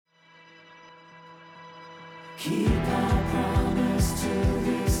Keep our promise to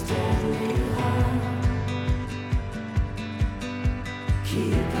this deadly heart.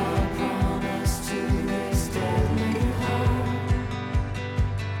 Keep our promise to this deadly heart.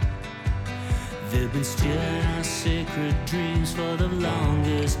 They've been stealing our sacred dreams for the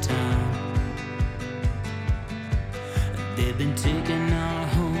longest time. They've been taking our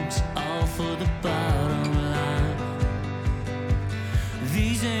hopes all for the bottom line.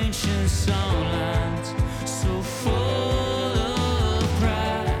 These ancient songlines so full of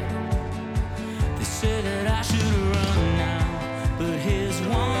pride. They say that I should run now, but here's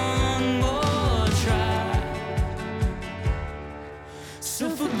one more try. So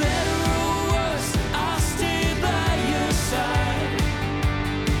for better or worse, I'll stay by your side.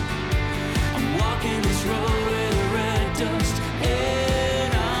 I'm walking this road with red dust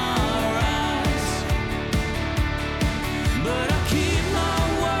in our eyes, but I keep my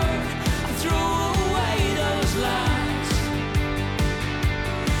word. I throw away those lies.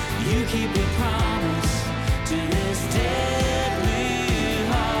 You keep your promise to this deadly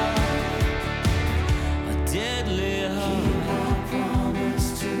heart, a deadly heart. Keep our promise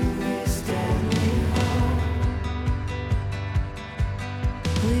to this deadly heart.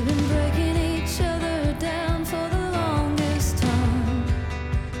 We've been breaking each other down for the longest time.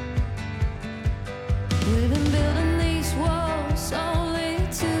 We've been building these walls only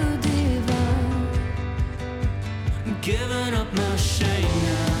to divide. I'm giving up my shame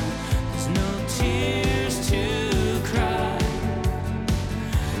now. There's no tears to cry.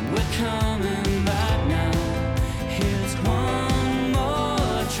 We're coming back now. Here's one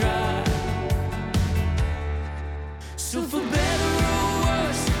more try. So for better or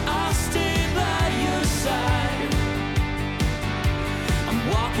worse, I'll stay by your side. I'm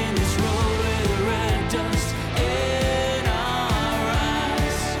walking this road with red dust in our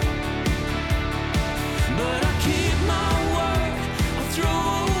eyes, but I keep my word. I throw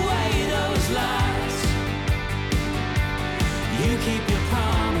away those lies. You keep your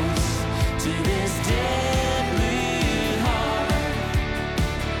promise to this deadly heart.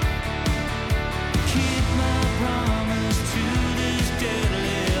 Keep my promise to this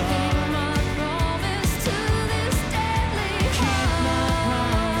deadly heart. Keep my promise to this deadly heart. Keep my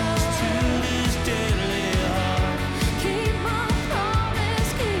promise to this deadly heart. Keep my promise,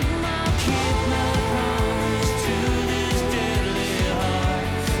 keep my promise to this deadly heart.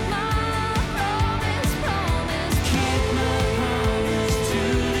 My promise, promise. Keep my promise to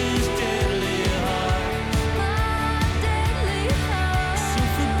this deadly heart. My deadly heart. So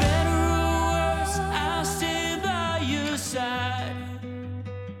for better or worse, I'll stay by your side.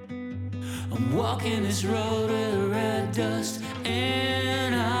 I'm walking this road with red dust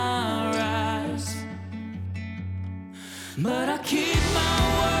in our eyes, but I keep my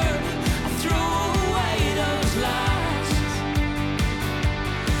word. I throw away those lies.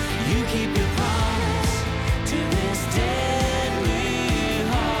 You keep your promise to this deadly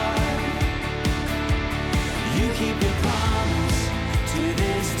heart. You keep your promise to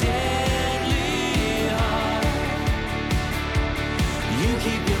this deadly heart. You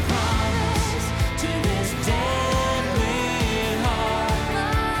keep your promise to this deadly heart.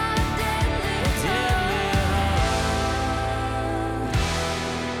 Deadly heart.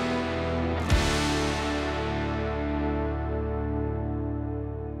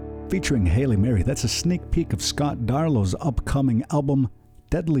 Featuring Hayley Mary, that's a sneak peek of Scott Darlow's upcoming album,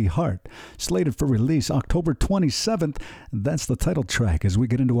 Deadly Heart, slated for release October 27th. That's the title track as we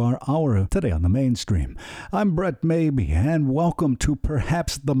get into our hour today on the Mainstream. I'm Brett Maybe, and welcome to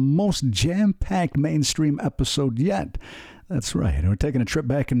perhaps the most jam-packed Mainstream episode yet. That's right, we're taking a trip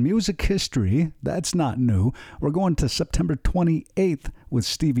back in music history. That's not new. We're going to September 28th with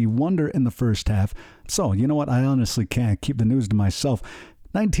Stevie Wonder in the first half. So, you know what? I honestly can't keep the news to myself.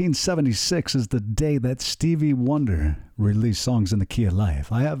 1976 is the day that Stevie Wonder released Songs in the Key of Life.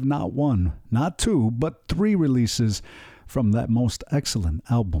 I have not one, not two, but three releases from that most excellent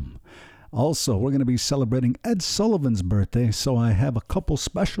album. Also, we're going to be celebrating Ed Sullivan's birthday, so I have a couple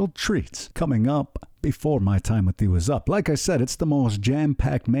special treats coming up before my time with you is up. Like I said, it's the most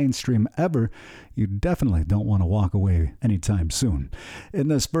jam-packed Mainstream ever. You definitely don't want to walk away anytime soon. In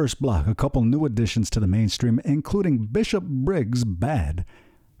this first block, a couple new additions to the Mainstream, including Bishop Briggs' Bad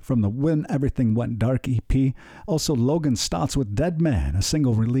from the When Everything Went Dark EP. Also, Logan Staats with Deadman, a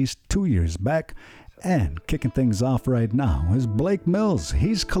single released 2 years back. And kicking things off right now is Blake Mills.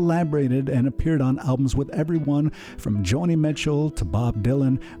 He's collaborated and appeared on albums with everyone from Joni Mitchell to Bob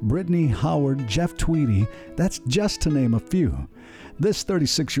Dylan, Brittany Howard, Jeff Tweedy. That's just to name a few. This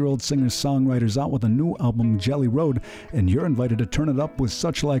 36-year-old singer-songwriter's out with a new album, Jelly Road, and you're invited to turn it up with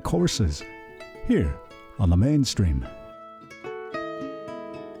Suchlike Horses. Here on the mainstream.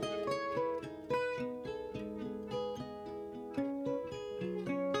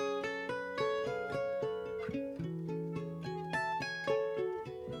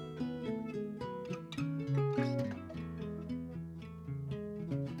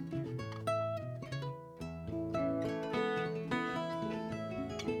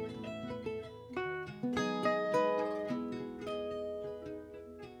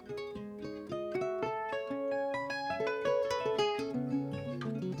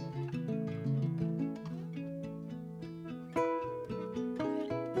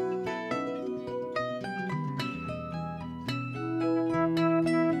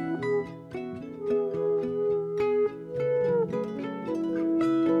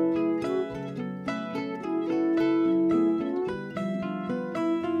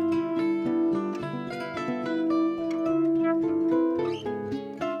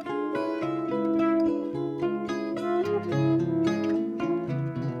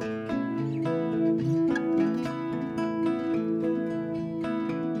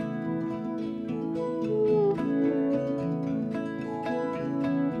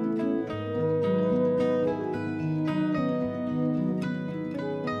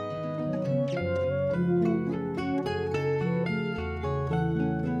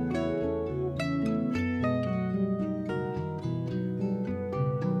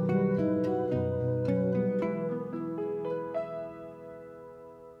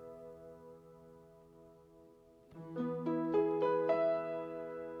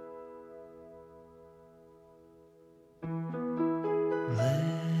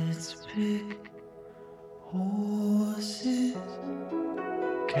 Let's pick horses,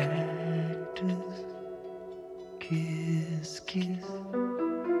 cactus, kiss, kiss,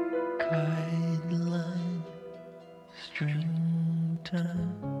 kite line, string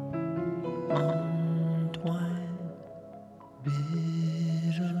time, entwine,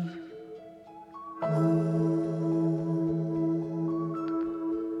 bit of gold.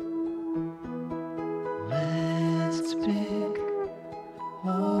 Let's pick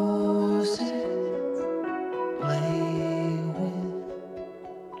horses, play with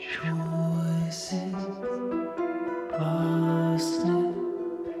choices, parsnip,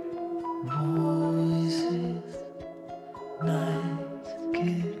 voices, nice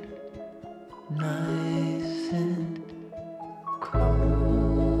kid, nice and cold.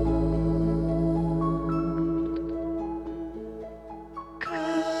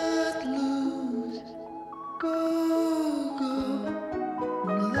 Cut loose, go, go.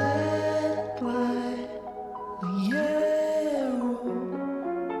 Let fly the arrow,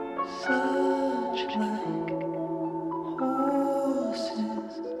 such like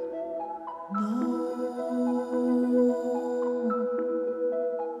horses, no.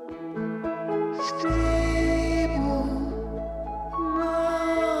 Stable, no,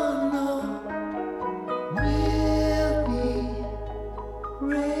 no, will be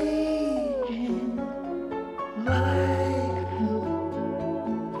raging like the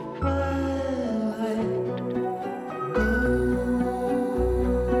twilight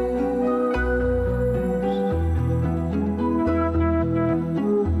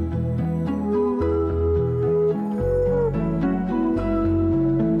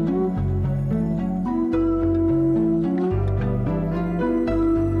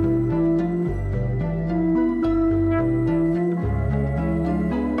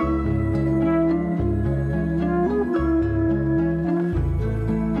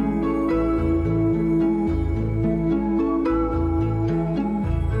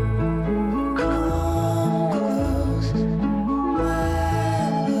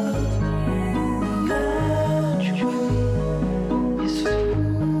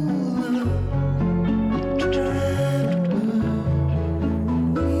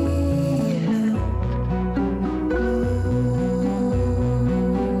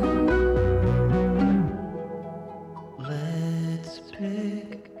Let's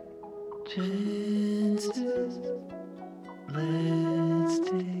pick chances. Let's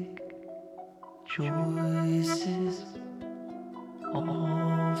take choices.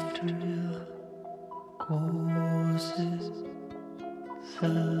 Off trail courses.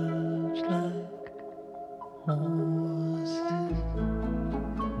 Such like horses.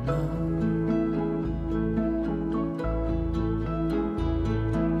 No.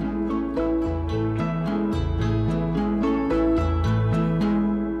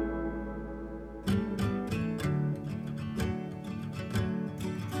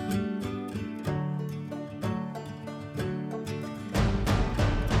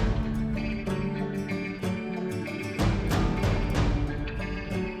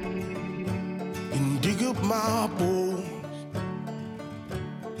 my bones,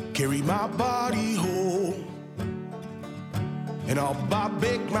 carry my body home, and I'll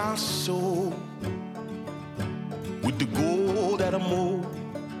bake my soul with the gold that I'm owed.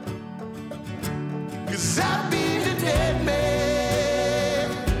 'Cause I've been the dead man,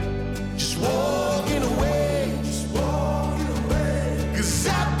 just walking away, just walking away. 'Cause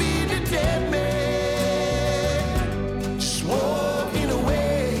I've been the dead man, just walking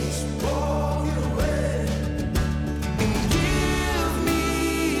away, just walking away. And give me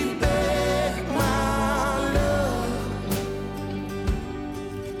back my love.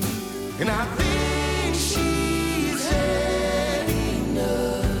 And I think she's had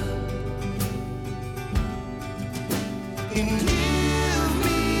enough. And give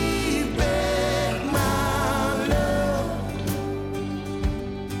me back my love.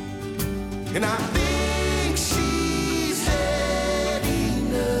 And I think she's had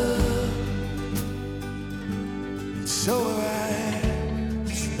enough. So I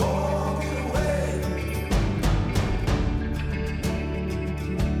just walking away.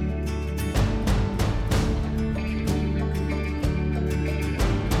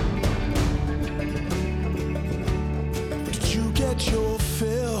 Did you get your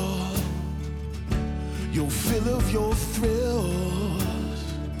fill of your thrills?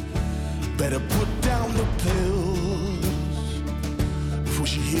 Better put down the pills before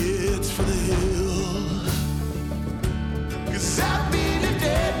she hits for the hills. 'Cause I've been a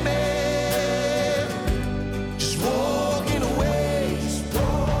dead man, just walking away, just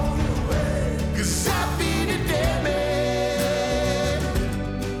walking away. 'Cause I've been a dead man,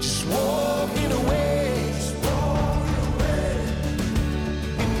 just walking away, just walking away.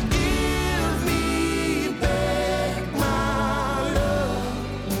 And give me back my love.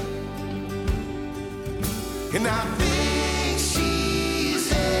 And I think she's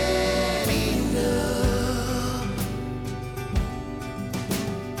had enough.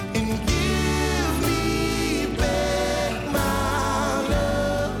 And give me back my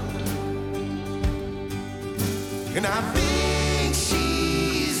love. And I think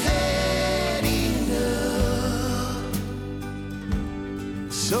she's had enough.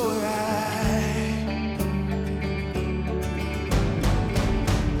 So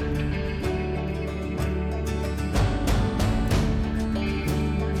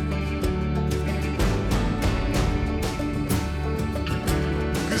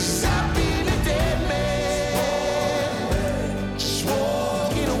Cause I've been a dead man, just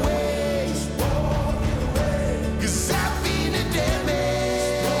walking away, just walking away. 'Cause I've been a dead man,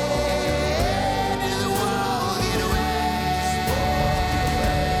 just walking away.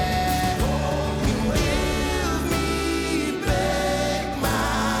 And give me back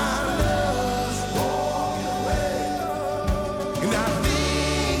my love, walking away. And I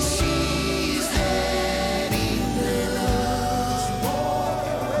think she's had enough.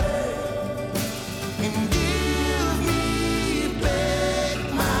 And give me back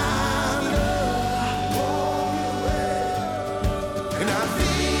my love, walking away. And I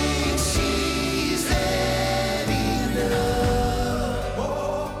think she's had enough,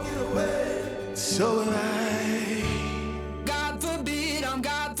 walking away. So God forbid I'm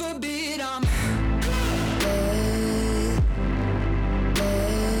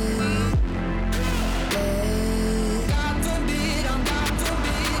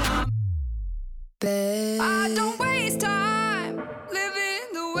I don't waste time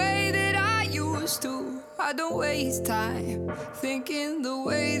living the way that I used to. I don't waste time thinking the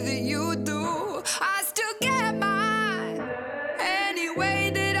way that you do. I still get mine any way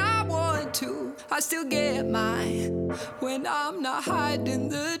that I want to. I still get mine when I'm not hiding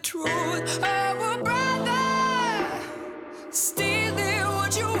the truth. Oh, brother, stealing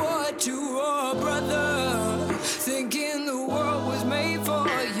what you want to. Oh, brother, thinking the world was made for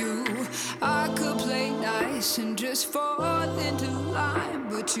you. I could play nice and just fall into line,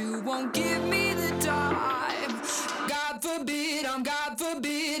 but you won't give me the time. God forbid I'm God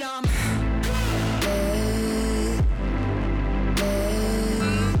forbid I'm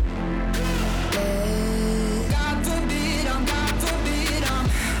God forbid I'm God forbid I'm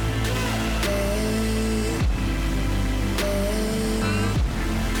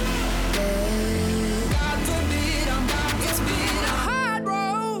God forbid I'm God. It's been a hard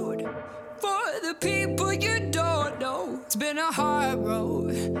road for the people you don't know. It's been a hard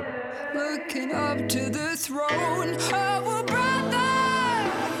road looking up to the throne. Oh, brother,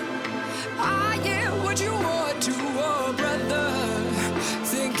 I am what you want to. Oh, brother,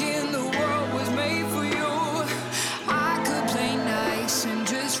 thinking the world was made for you. I could play nice and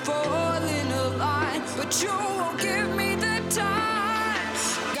just fall in a line, but you won't give me the time.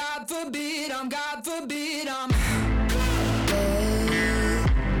 God forbid I'm God forbid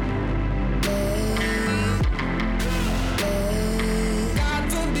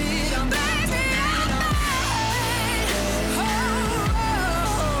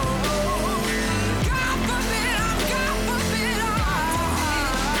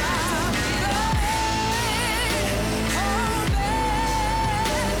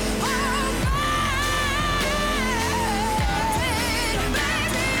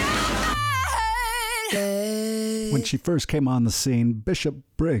When she first came on the scene, Bishop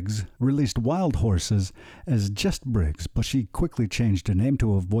Briggs released Wild Horses as just Briggs, but she quickly changed her name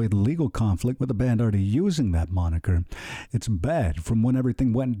to avoid legal conflict with the band already using that moniker. It's Bad from When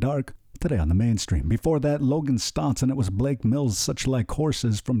Everything Went Dark, today on the mainstream. Before that, Logan Staats, and it was Blake Mills' Suchlike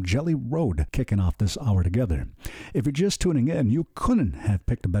Horses from Jelly Road kicking off this hour together. If you're just tuning in, you couldn't have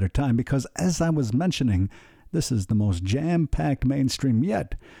picked a better time because, as I was mentioning, this is the most jam-packed mainstream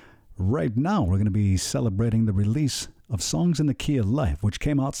yet. Right now, we're going to be celebrating the release of Songs in the Key of Life, which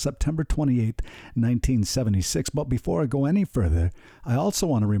came out September 28, 1976. But before I go any further, I also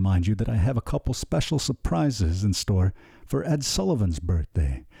want to remind you that I have a couple special surprises in store for Ed Sullivan's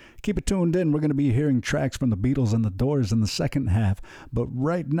birthday. Keep it tuned in. We're going to be hearing tracks from the Beatles and the Doors in the second half. But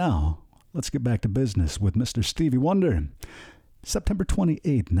right now, let's get back to business with Mr. Stevie Wonder. September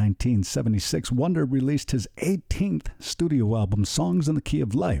 28, 1976, Wonder released his 18th studio album, Songs in the Key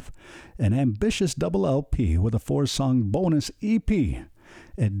of Life, an ambitious double LP with a 4-song bonus EP.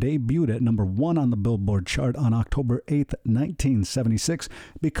 It debuted at number 1 on the Billboard chart on October 8, 1976,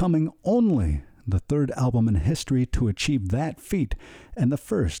 becoming only the third album in history to achieve that feat and the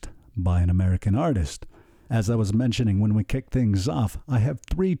first by an American artist. As I was mentioning when we kick things off, I have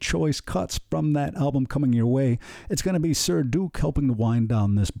 3 choice cuts from that album coming your way. It's going to be Sir Duke helping to wind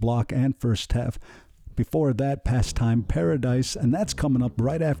down this block and first half. Before that, Pastime, Paradise, and that's coming up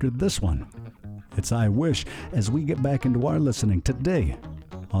right after this one. It's I Wish as we get back into our listening today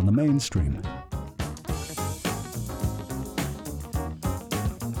on the mainstream.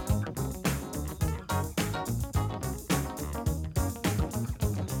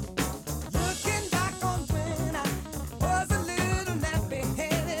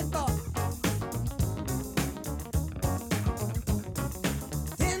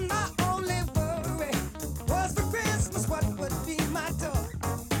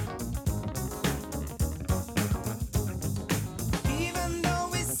 Even though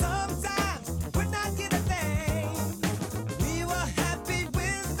we sometimes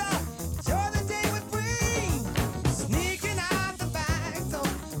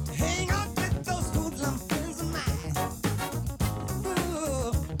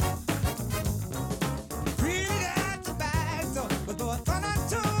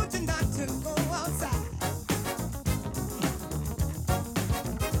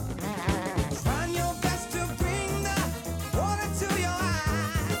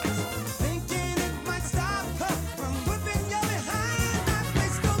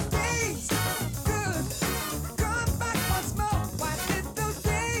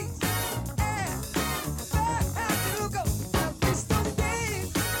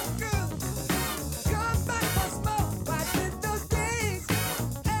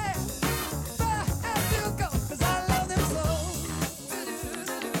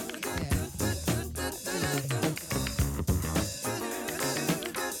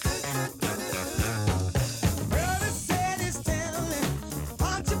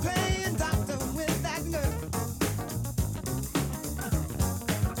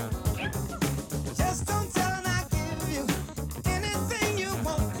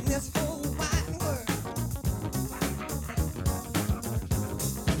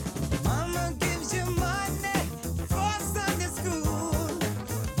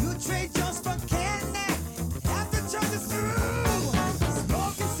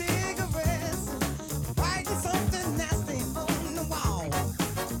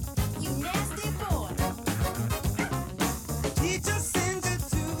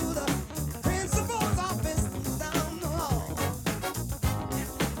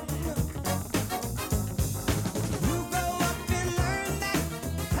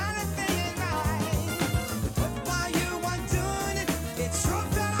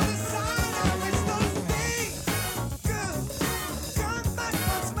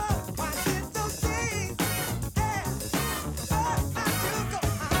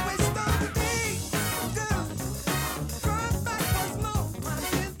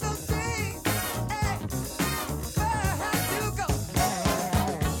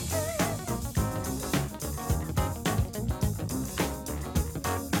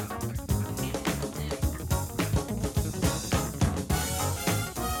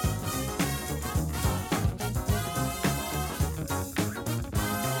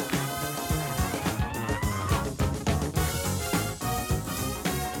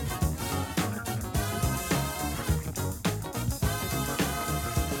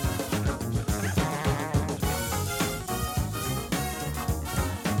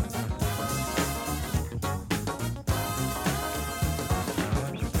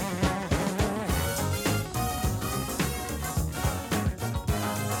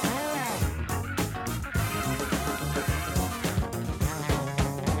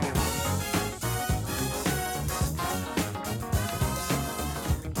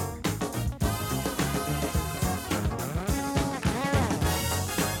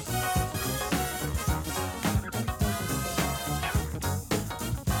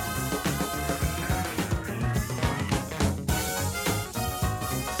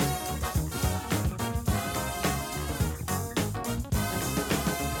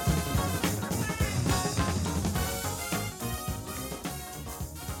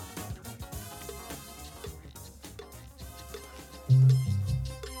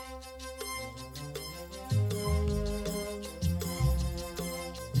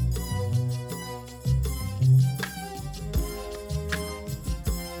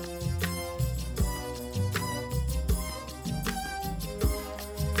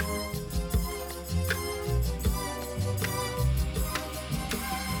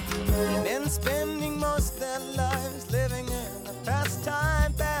spending most their lives living in a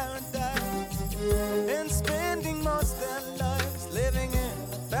pastime paradise. Been spending most their lives living in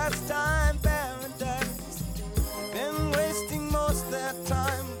a pastime paradise. Been wasting most their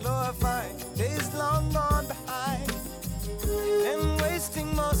time glorifying days long gone behind. Been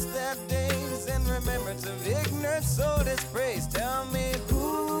wasting most their days in remembrance of ignorance, so dispraise. Tell me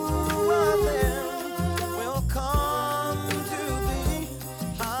who of them will come to be?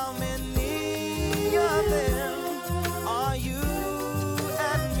 How many of them are you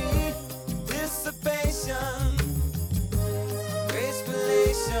and me? Dissipation,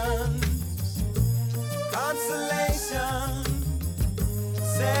 gracefulations, consolation,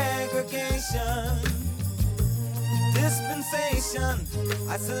 segregation, dispensation,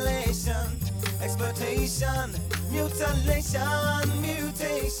 isolation, exploitation, mutilation,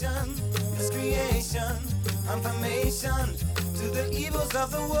 mutation, miscreation, confirmation to the evils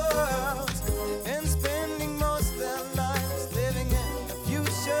of the world. And spending most their lives living in a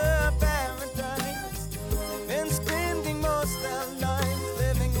future paradise. And spending most their lives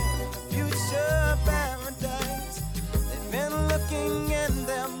living in a future paradise. They've been looking in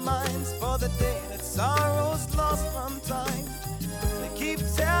their minds for the day that sorrow's lost from time. They keep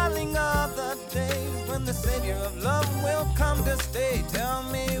telling of the day when the Savior of love will come to stay. Tell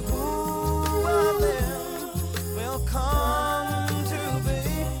me who of them will come to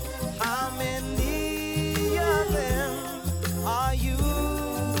be? How many of them are you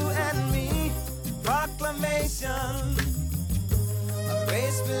and me? Proclamation of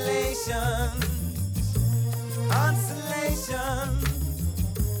grace relations, consolation,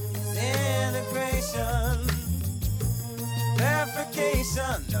 integration,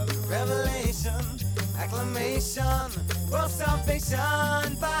 verification of revelation, acclamation, world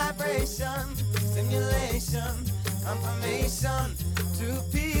salvation, vibration, stimulation, confirmation to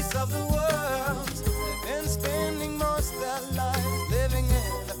peace of the world. They've been spending most their lives living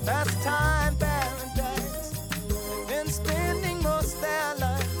in a pastime paradise. They've been spending most their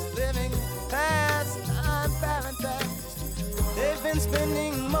lives living in a pastime paradise. They've been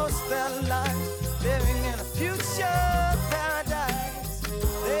spending most their lives living in a future paradise.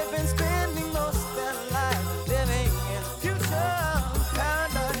 They've been spending most their lives living in a future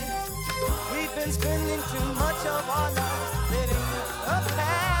paradise. We've been spending too much of our lives living in a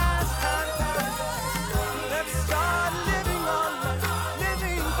pastime paradise. Let's start living our life,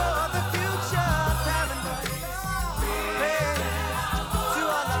 living for the future paradise. Pray to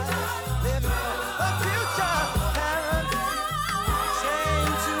our lives, living for the future paradise.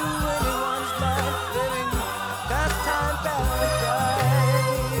 Shame to anyone's life living in a pastime paradise.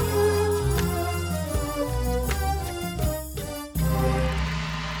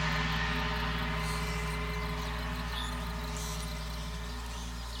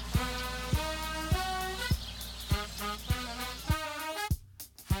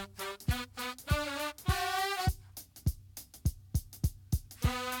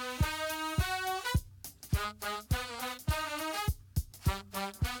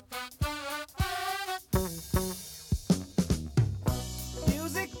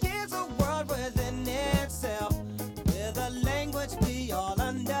 Music is a world within itself, with a language we all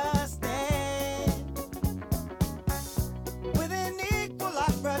understand, with an equal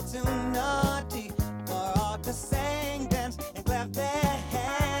opportunity for all to sing, dance, and clap their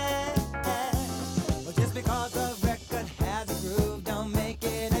hands. But just because a record has a groove, don't make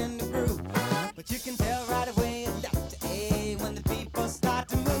it in the groove. But you can tell right away left to A when the people start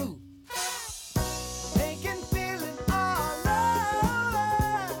to move. They can feel it all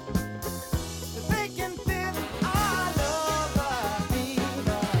over. They can feel it all over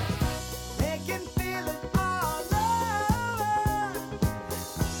people. They can feel it all over.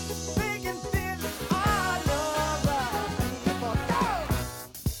 They can feel it all over people. Go!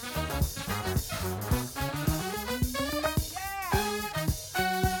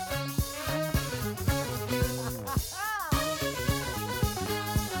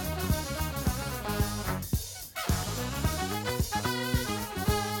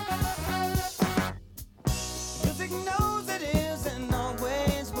 Music knows it is and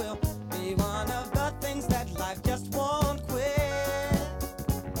always will be one of the things that life just won't quit.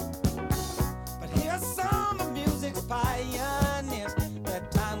 But here's some of music's pioneers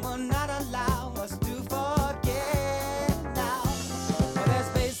that time will not allow us to forget now. Well, there's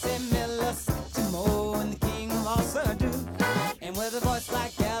Basie Miller, Satchmo, and the king of all Surdu. And with a voice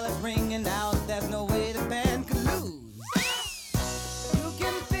like Alice ringing out, there's no way the band could lose. You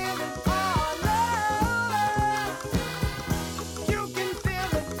can feel it all over. You can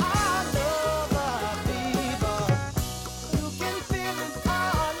feel it all over, people. You can feel it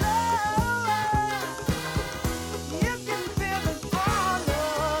all over.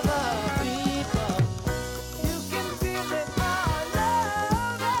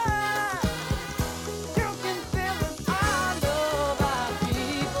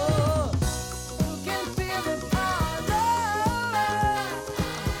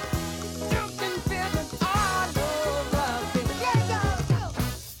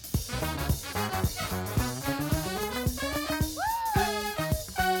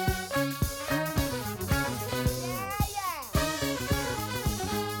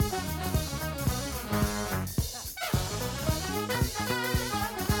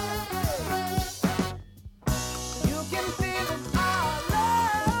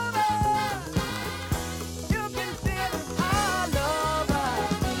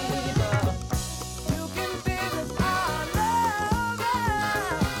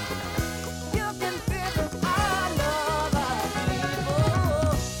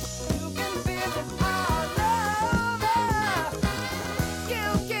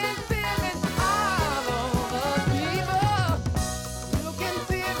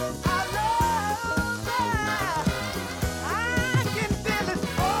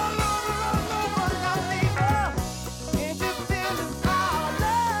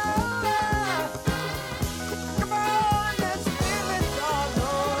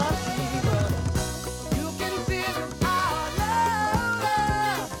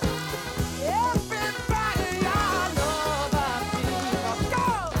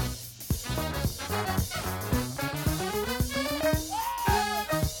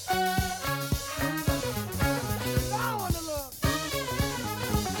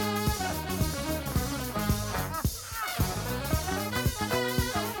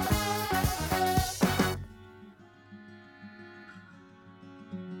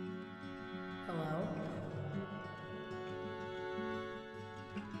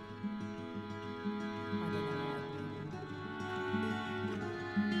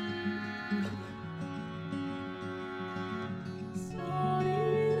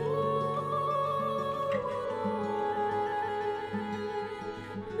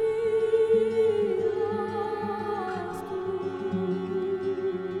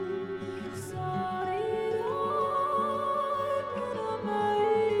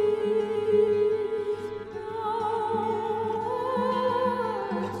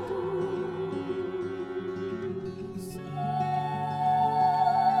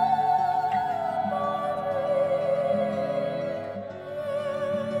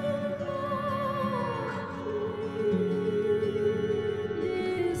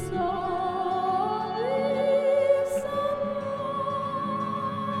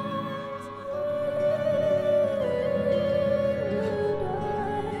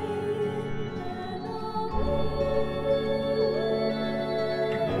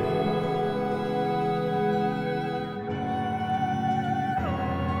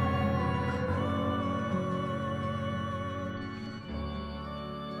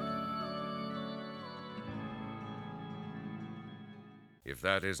 If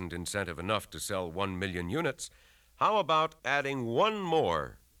that isn't incentive enough to sell 1 million units, how about adding one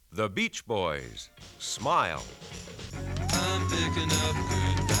more? The Beach Boys, Smile. I'm picking up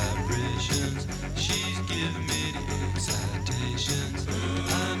good vibrations. She's giving me the excitations.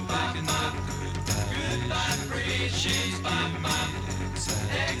 I'm picking up good vibrations. She's giving me the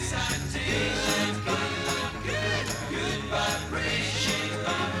excitations. Good vibrations.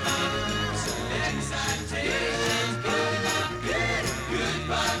 Excitations. Good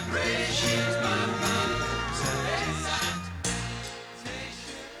vibrations.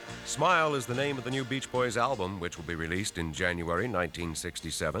 Smile is the name of the new Beach Boys album, which will be released in January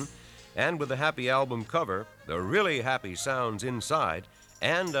 1967. And with the happy album cover, the really happy sounds inside,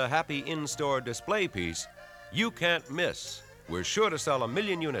 and a happy in-store display piece, you can't miss. We're sure to sell 1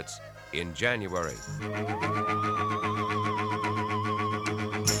 million units in January.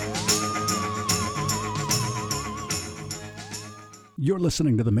 You're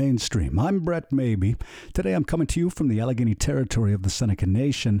listening to The Mainstream. I'm Brett Maybe. Today I'm coming to you from the Allegheny territory of the Seneca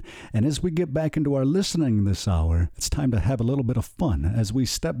Nation, and as we get back into our listening this hour, it's time to have a little bit of fun as we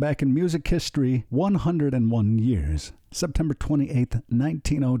step back in music history 101 years. September 28th,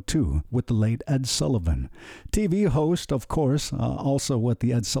 1902, with the late Ed Sullivan. TV host, of course, also with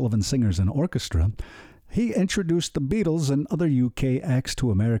the Ed Sullivan Singers and Orchestra. He introduced the Beatles and other UK acts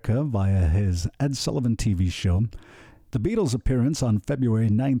to America via his Ed Sullivan TV show. The Beatles' appearance on February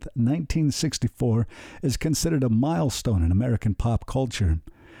 9th, 1964 is considered a milestone in American pop culture.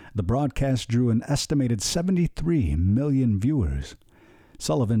 The broadcast drew an estimated 73 million viewers.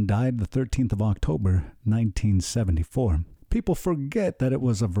 Sullivan died the 13th of October, 1974. People forget that it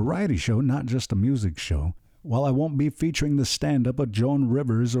was a variety show, not just a music show. While I won't be featuring the stand-up of Joan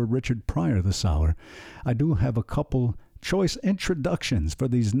Rivers or Richard Pryor this hour, I do have a couple choice introductions for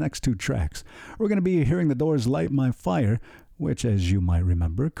these next two tracks. We're going to be hearing The Doors' Light My Fire, which, as you might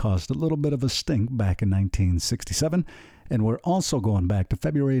remember, caused a little bit of a stink back in 1967, and we're also going back to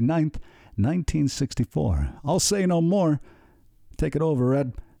February 9th, 1964. I'll say no more. Take it over,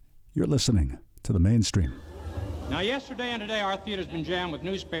 Ed. You're listening to The Mainstream. Now, yesterday and today, our theater's been jammed with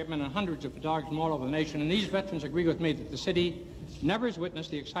newspapermen and hundreds of photographers from all over the nation, and these veterans agree with me that the city never has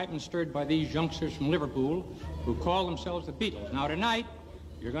witnessed the excitement stirred by these youngsters from Liverpool who call themselves the Beatles. Now, tonight,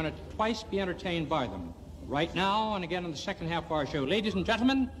 you're going to twice be entertained by them. Right now, and again in the second half of our show. Ladies and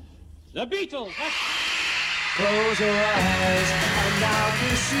gentlemen, the Beatles! Close your eyes and I'll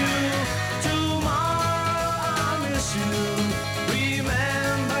kiss you. Tomorrow I'll miss you.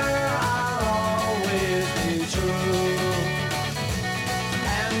 Remember, I'll always be true.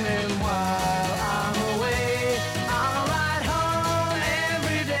 And then while I'm away, I'll ride home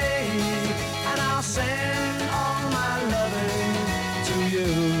every day, and I'll send all my loving to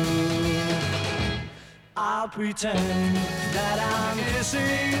you. I'll pretend that I'm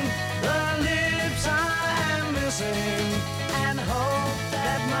kissing the lips I am missing, and hope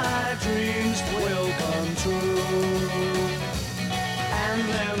that my dreams will come true. And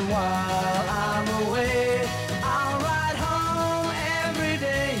then while I'm away, I'll ride home every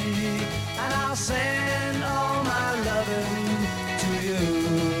day, and I'll send all my loving to you.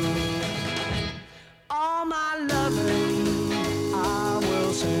 All my loving I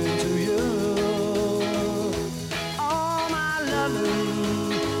will send to you. All my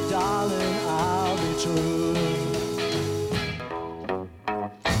loving, darling, I'll be true.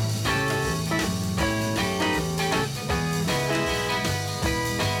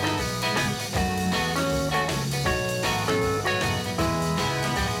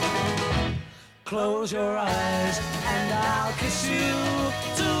 Close your eyes and I'll kiss you.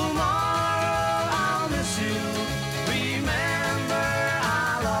 Tomorrow I'll miss you. Remember,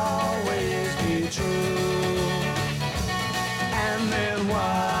 I'll always be true. And then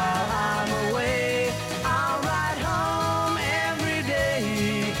while I'm away, I'll ride home every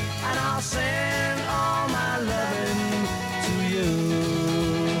day, and I'll send all my loving to you.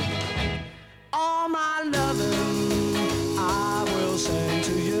 All my loving I will send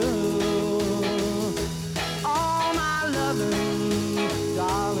to you.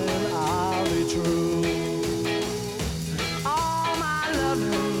 Darling, I'll be true. All my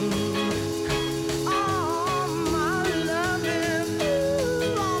loving, all my loving,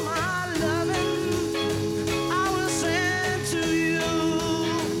 all my loving, I will send to you.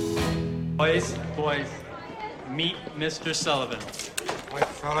 Boys, meet Mr. Sullivan. Wait,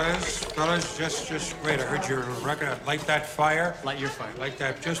 fellas, just wait. I heard your record. Light that fire. Light your fire. Like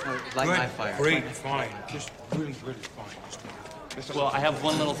that, just Light good, my fire. great, fine. Just really, really fine. Just Well, I have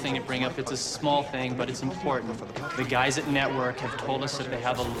one little thing to bring up. It's a small thing, but it's important. The guys at Network have told us that they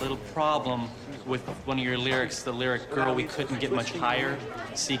have a little problem with one of your lyrics, the lyric, girl, we couldn't get much higher.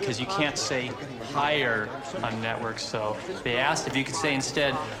 See, because you can't say higher on Network, so they asked if you could say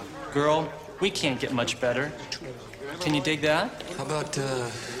instead, girl, we can't get much better. Can you dig that? How about,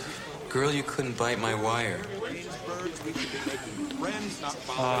 girl, you couldn't bite my wire?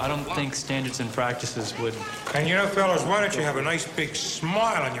 I don't think standards and practices would. And you know, fellas, why don't you have a nice big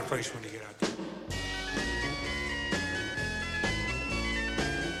smile on your face when you get out there?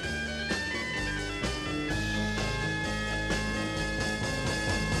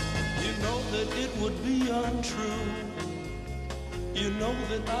 You know that it would be untrue. You know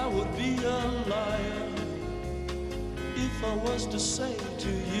that I would be a liar if I was to say to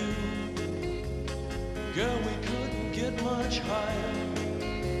you, girl, we couldn't get much higher.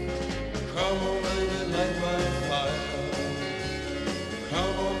 Come on, baby, light my fire.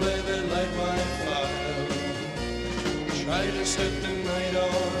 Come on, baby, light my fire. Try to set the night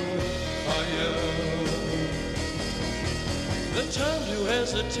on fire. The time to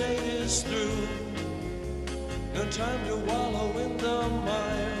hesitate is through. No time to wallow in the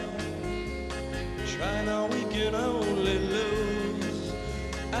mire. Try now, we can only lose,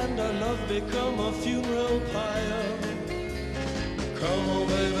 and our love become a funeral pyre. Come on,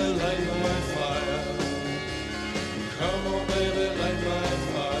 baby, light my fire. Come on, baby, light my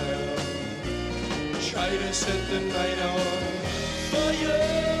fire. Try to set the night on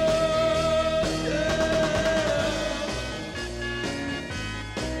fire.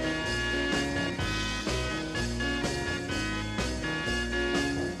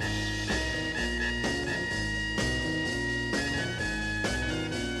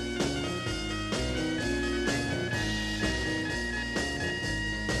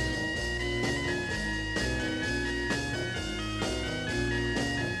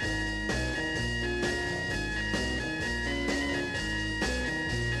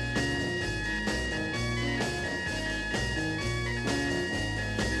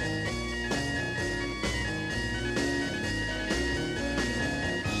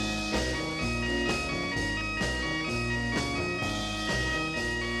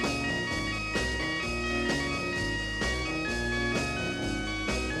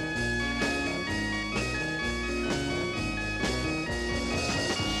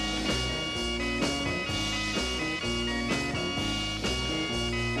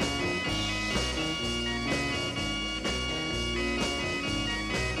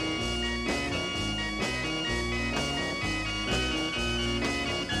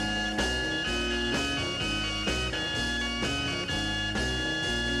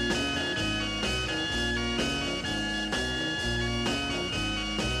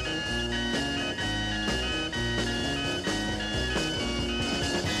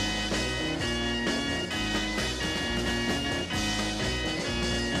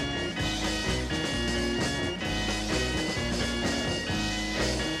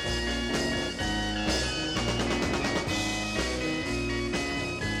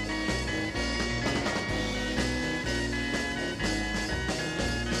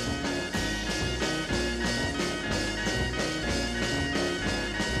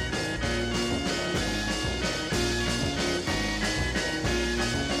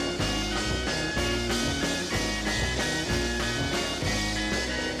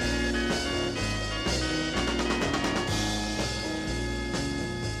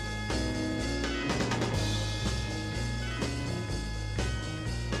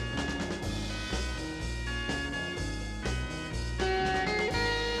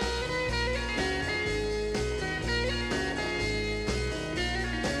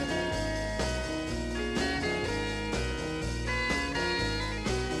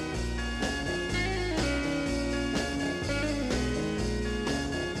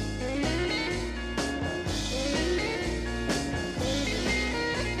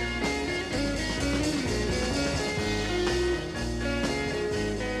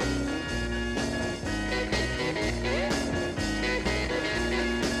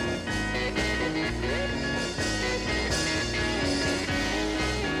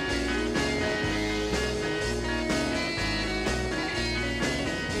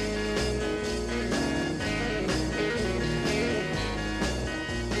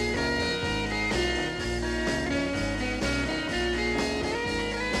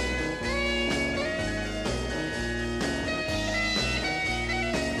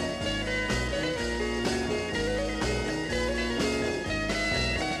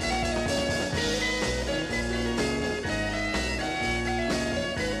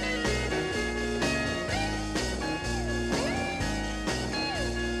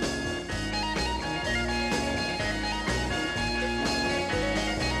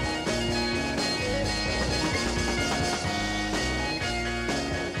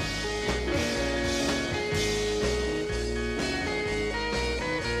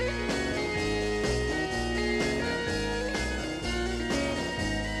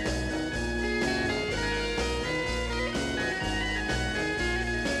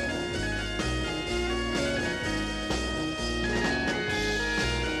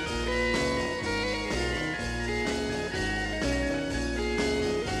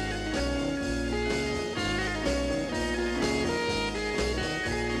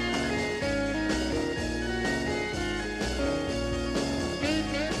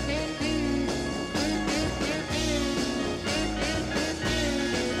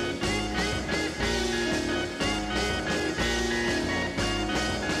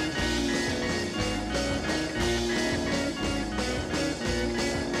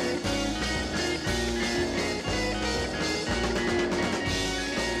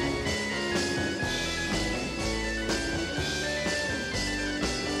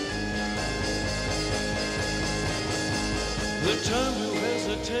 The time to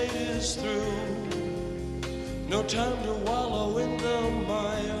hesitate is through. No time to wallow in the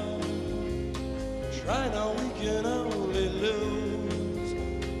mire. Try now, we can only lose,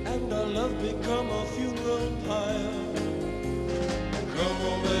 and our love become a funeral pyre. Come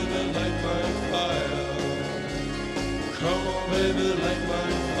on, baby, light my fire. Come on, baby, light my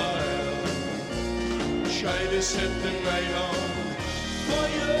fire. Try to set the night on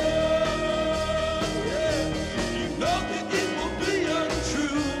fire. Yeah. You know that it will be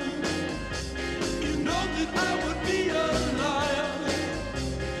untrue. You know that I would be a liar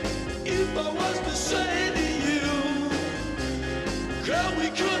if I was to say to you, girl, we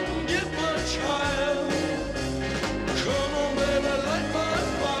couldn't get much higher. Come on, baby, light my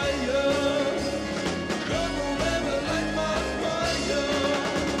fire. Come on, baby, light my fire.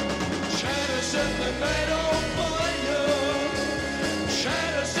 Try to set the night on fire.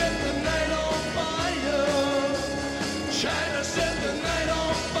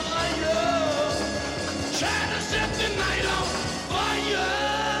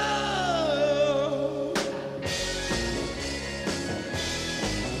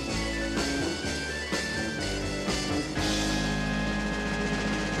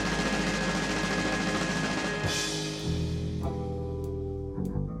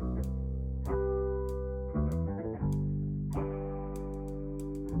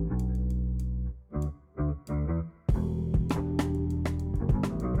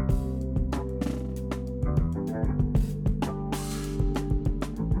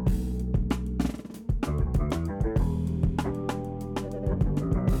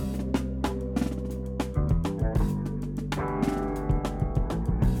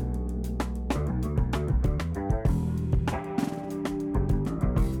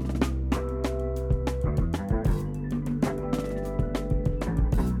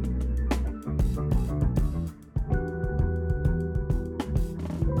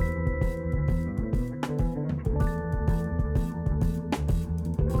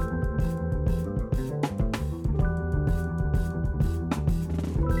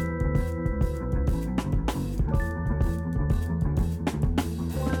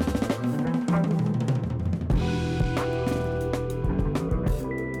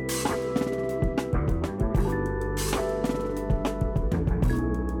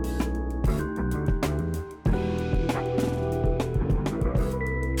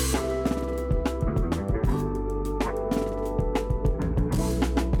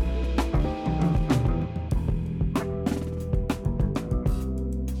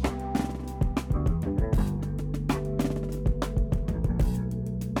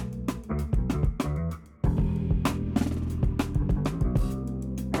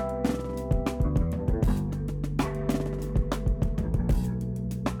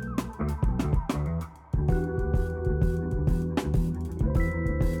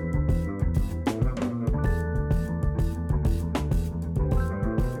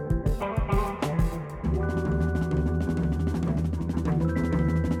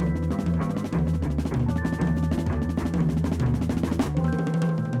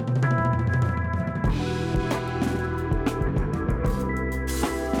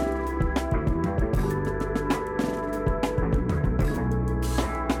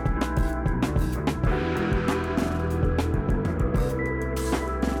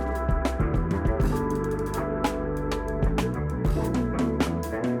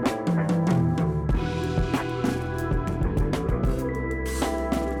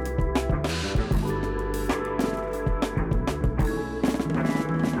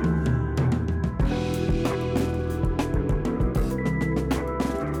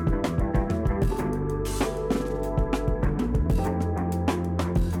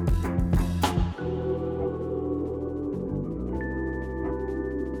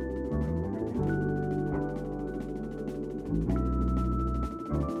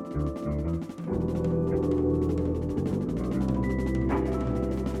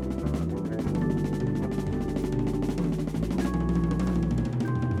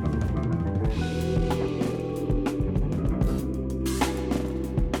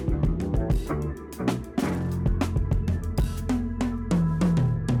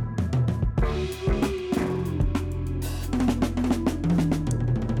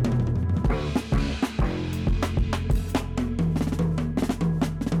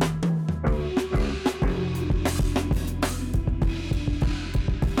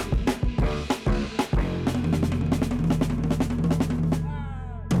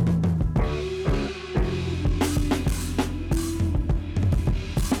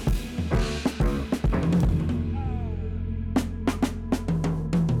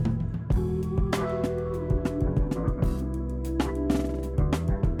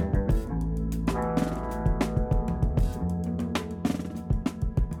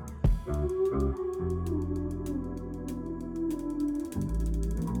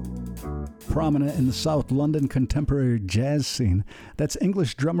 prominent in the South London contemporary jazz scene. That's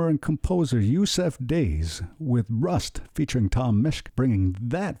English drummer and composer Yussef Days with Rust featuring Tom Misch, bringing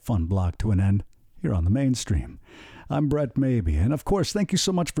that fun block to an end here on the Mainstream. I'm Brett Maybe, and of course, thank you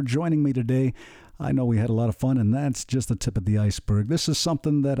so much for joining me today. I know we had a lot of fun, and that's just the tip of the iceberg. This is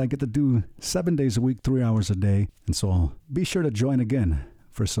something that I get to do 7 days a week, 3 hours a day, and so be sure to join again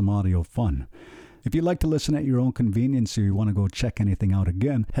for some audio fun. If you'd like to listen at your own convenience or you want to go check anything out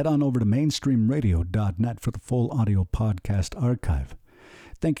again, head on over to mainstreamradio.net for the full audio podcast archive.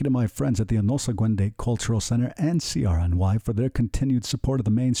 Thank you to my friends at the Onosagwende Cultural Center and CRNY for their continued support of the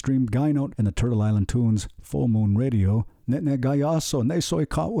Mainstream, Kîyânaw, and the Turtle Island Tunes, Full Moon Radio, Netne Gayaso, Nesoi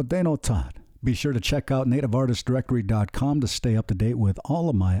Katwadeno Tad. Be sure to check out nativeartistdirectory.com to stay up to date with all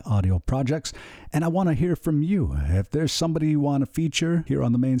of my audio projects. And I want to hear from you. If there's somebody you want to feature here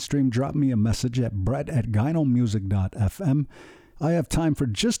on the Mainstream, drop me a message at brett@gynomusic.fm. I have time for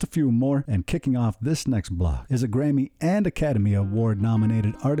just a few more, and kicking off this next block is a Grammy and Academy Award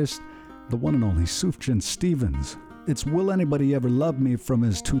nominated artist, the one and only Sufjan Stevens. It's Will Anybody Ever Love Me from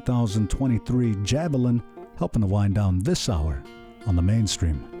his 2023 Javelin, helping to wind down this hour on the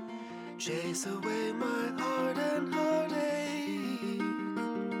Mainstream. Chase away my heart and heartache.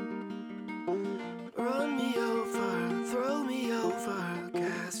 Run me over, throw me over,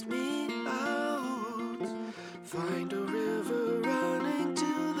 cast me out. Find a river running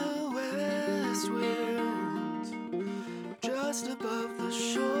to the west wind. Just above the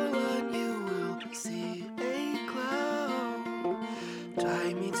shoreline you will see a cloud.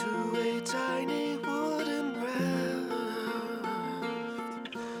 Tie me to a tiny wooden raft.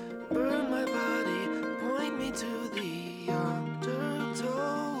 Burn my body, point me to the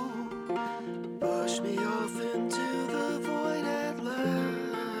undertow. Push me off into the void at last.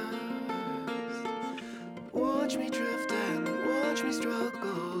 Watch me drift and watch me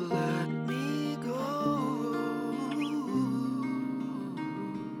struggle, let me go.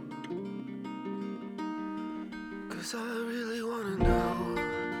 'Cause I really wanna know,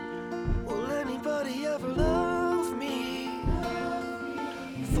 will anybody ever love me?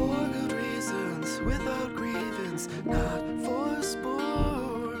 For good reasons, without grievance, not for sport.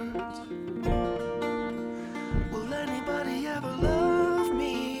 Will anybody ever love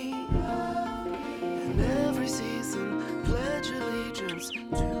me? In every season, pledge allegiance to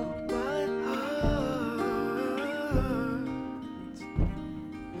my heart.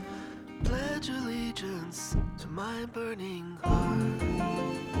 Pledge allegiance to my burning heart.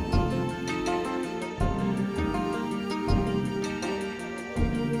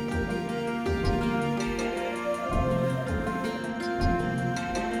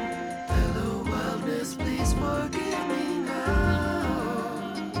 Please forgive me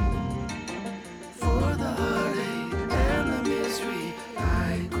now for the heartache and the misery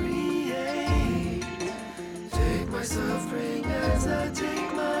I create. Take my suffering as I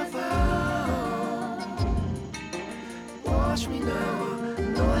take my vow. Wash me now,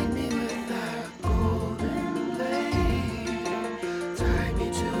 anoint me with that golden blade. Tie me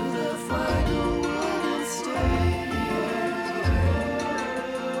to the final wooden stake.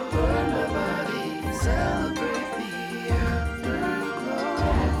 Burn my body, celebrate the afterglow.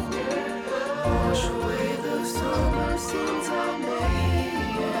 Wash away the summer sins I made.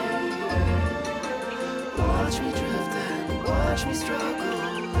 Watch me drift and watch me struggle,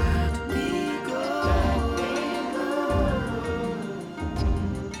 let me go.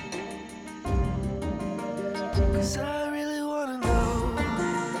 'Cause I really wanna know,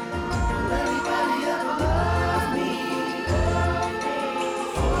 will anybody ever love me?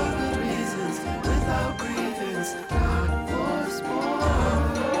 For good reasons, without grievance, not for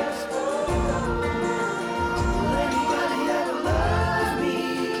sport. Will anybody ever love me?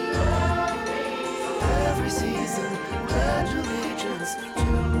 For every season, pledge allegiance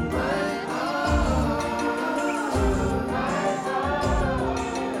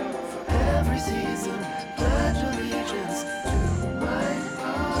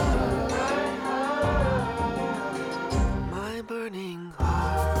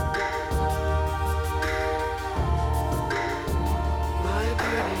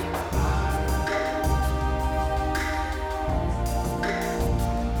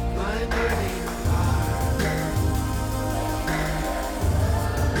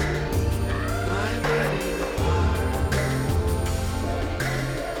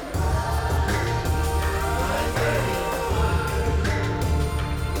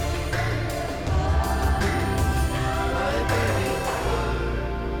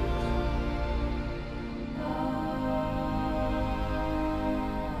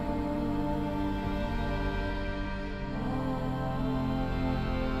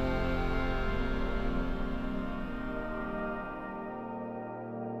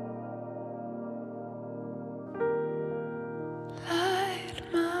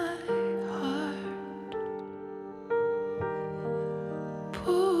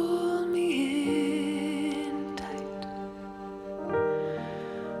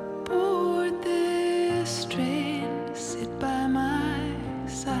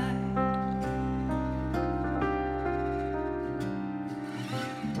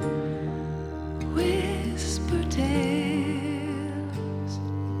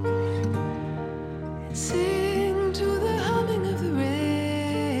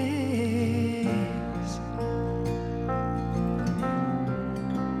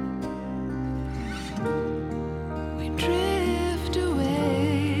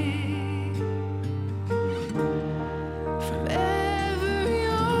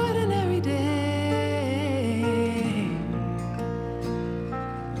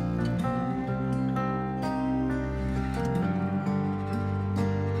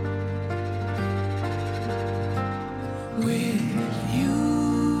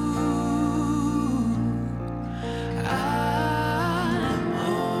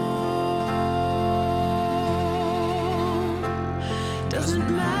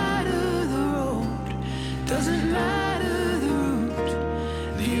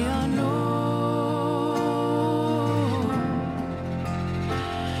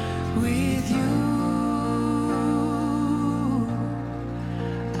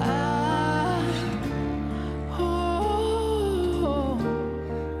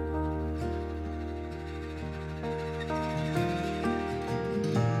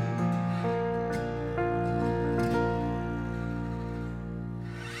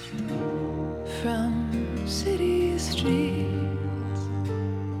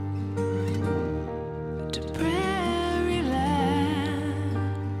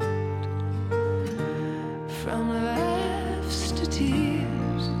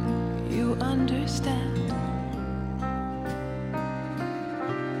tears, you understand.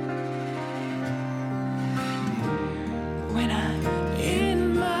 When I'm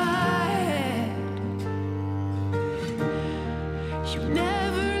in my head, you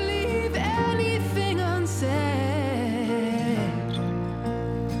never leave anything unsaid.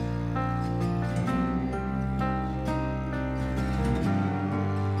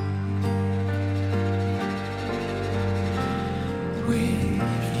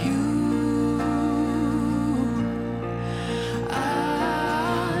 With you,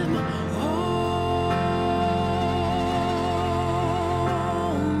 I'm home.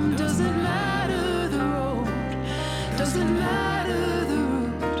 Doesn't matter the road, doesn't matter the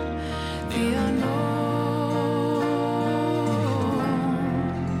route, the unknown.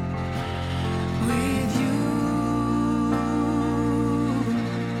 With you,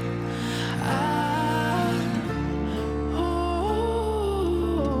 I'm home.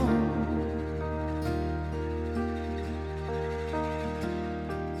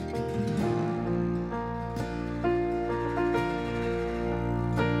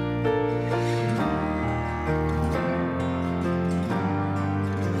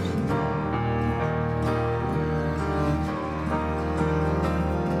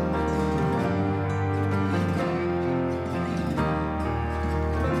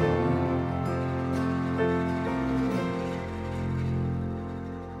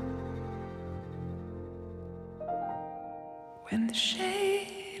 When the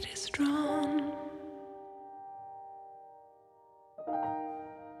shade is drawn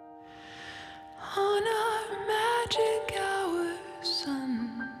on our magic hour,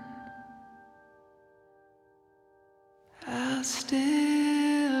 sun, I'll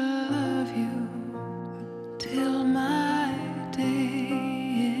still love you till my day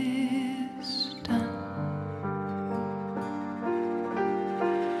is done.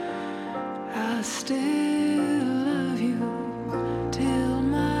 I'll still love you till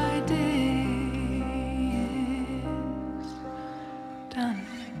my day is done.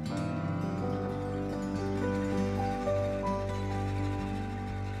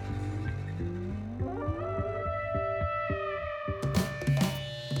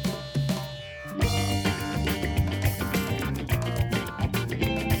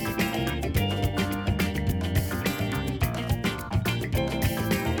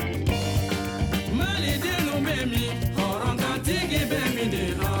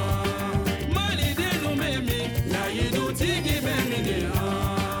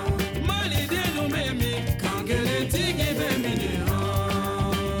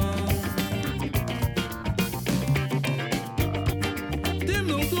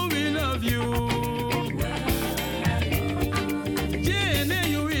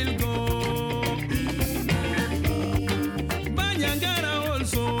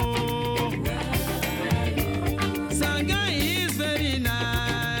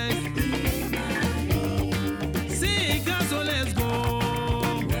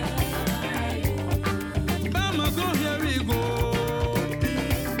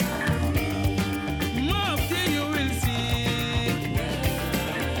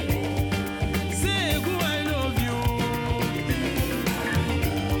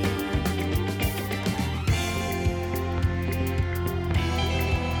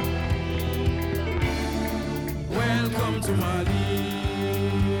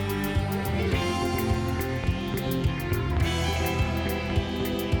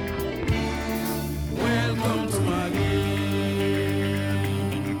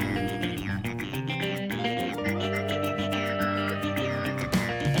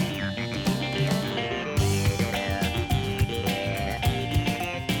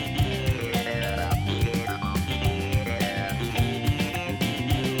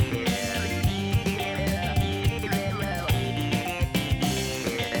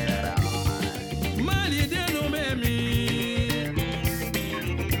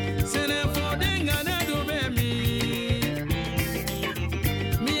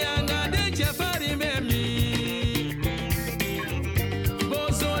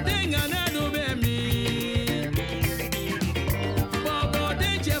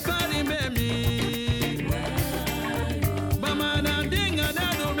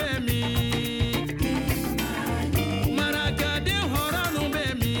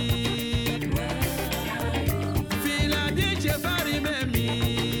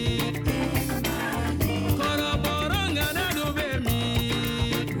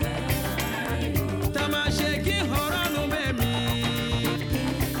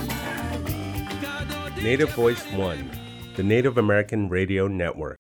 Native Voice One, the Native American Radio Network.